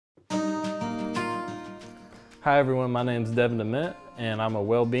Hi everyone, my name is Devin DeMint and I'm a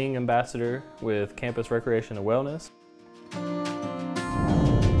well-being ambassador with Campus Recreation and Wellness.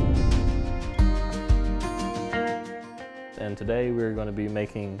 And today we're going to be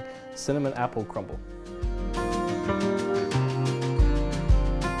making cinnamon apple crumble.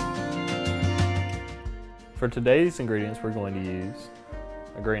 For today's ingredients, we're going to use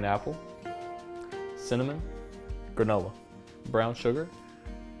a green apple, cinnamon, granola, brown sugar,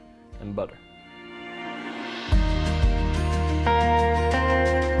 and butter.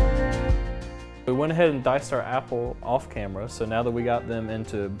 We went ahead and diced our apple off camera, so now that we got them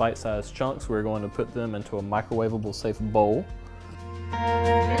into bite-sized chunks, we're going to put them into a microwavable safe bowl,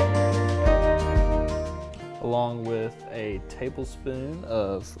 along with a tablespoon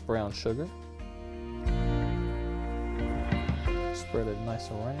of brown sugar. Spread it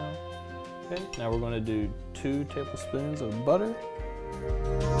nice around. Okay, now we're going to do 2 tablespoons of butter,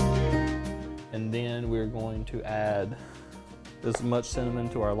 and then we're going to add as much cinnamon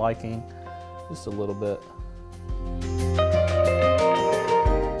to our liking. Just a little bit.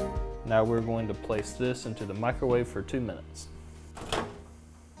 Now we're going to place this into the microwave for 2 minutes.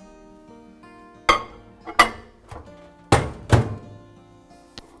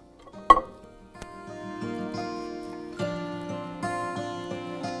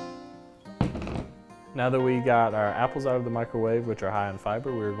 Now that we got our apples out of the microwave, which are high in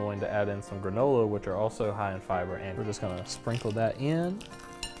fiber, we're going to add in some granola, which are also high in fiber, and we're just going to sprinkle that in.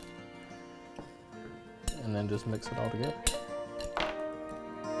 And then just mix it all together.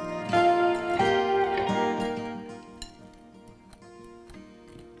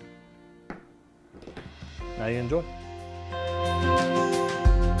 Now you enjoy.